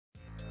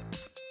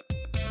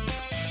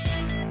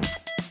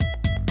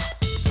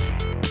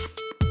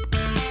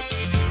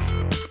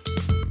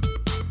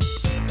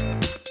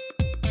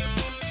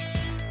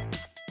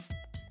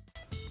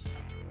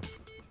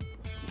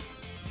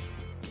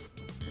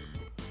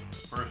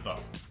First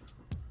off,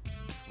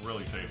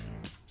 really tasty.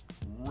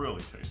 Really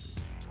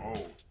tasty.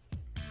 Oh.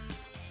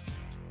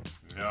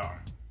 Yeah.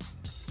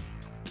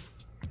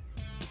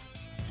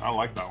 I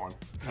like that one.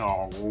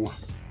 Oh.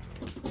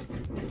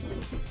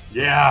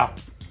 Yeah.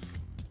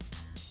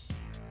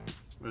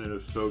 It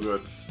is so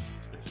good.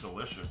 It's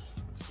delicious.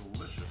 It's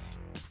delicious.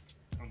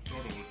 I'm so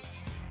delicious.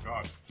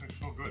 God, it's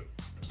so good.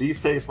 These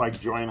taste like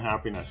joy and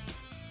happiness.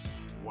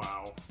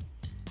 Wow.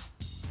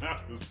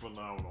 That is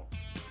phenomenal.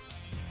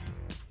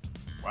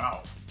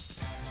 Wow.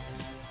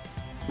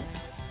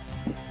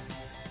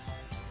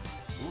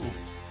 Ooh.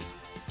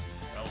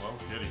 Hello,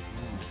 Kitty.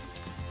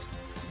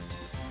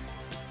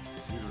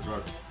 These are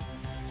good.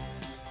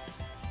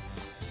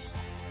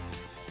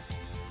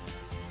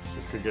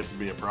 This could get to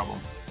be a problem.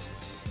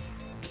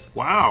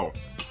 Wow.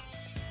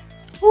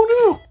 Who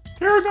knew?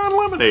 Tarragon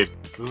lemonade.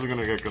 This is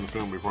gonna get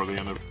consumed before the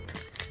end of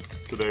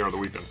today or the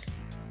weekend.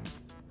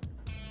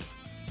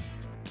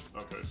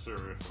 Okay,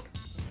 seriously.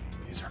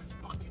 These are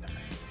fucking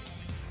amazing.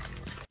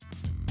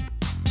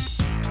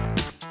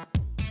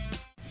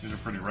 These are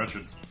pretty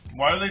wretched.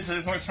 Why do they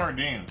taste like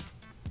sardines?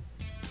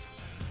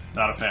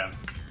 Not a fan.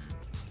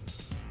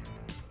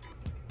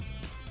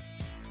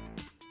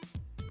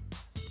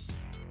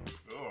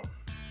 Ugh.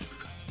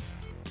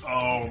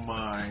 Oh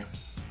my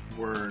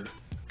word.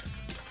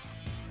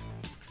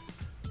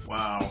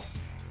 Wow.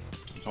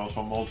 It's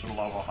also molten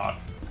lava hot.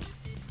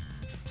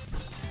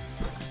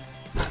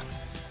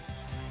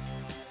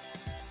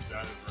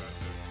 That is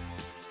wretched.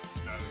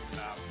 That is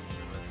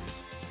absolutely wretched.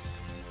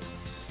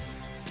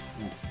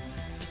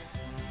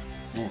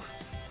 Ooh. Ooh.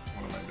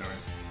 What am I doing?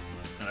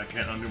 And I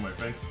can't undo my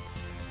face.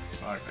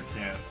 Fuck, I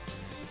can't.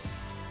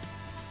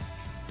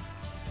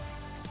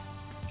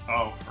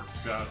 Oh, for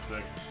God's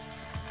sake.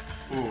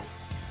 Ooh.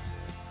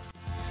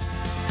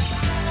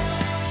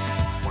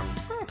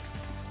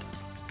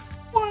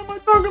 Why am I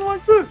talking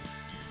like this?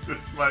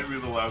 This might be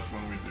the last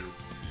one we do.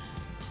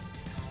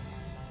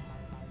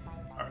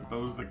 Aren't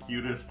those the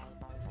cutest?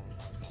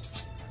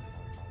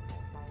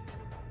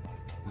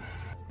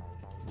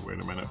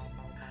 Wait a minute.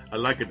 I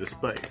like it to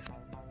spice.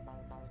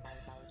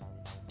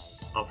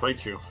 I'll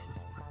fight you.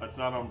 That's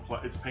not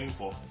unpleasant. It's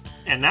painful.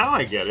 And now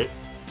I get it.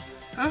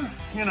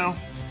 You know,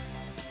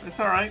 it's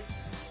alright.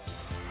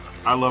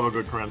 I love a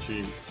good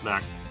crunchy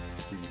snack.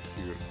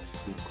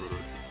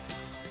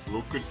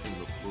 Look at in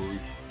the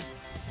face.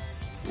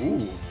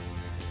 Ooh.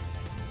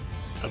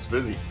 That's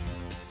busy.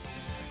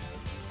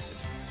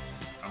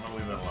 I'm gonna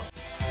leave that alone.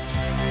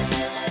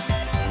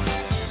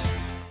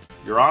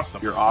 You're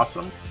awesome. You're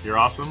awesome. You're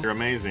awesome. You're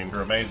amazing.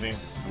 You're amazing.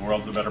 The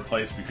world's a better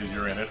place because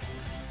you're in it.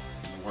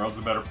 The world's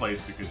a better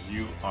place because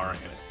you are in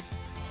it.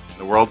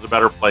 The world's a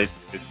better place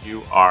because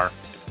you are in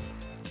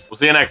it. We'll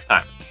see you next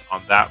time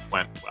on That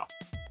Went Well.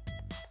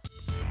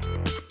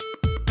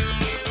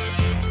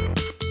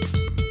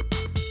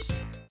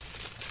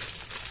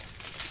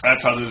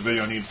 That's how this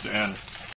video needs to end.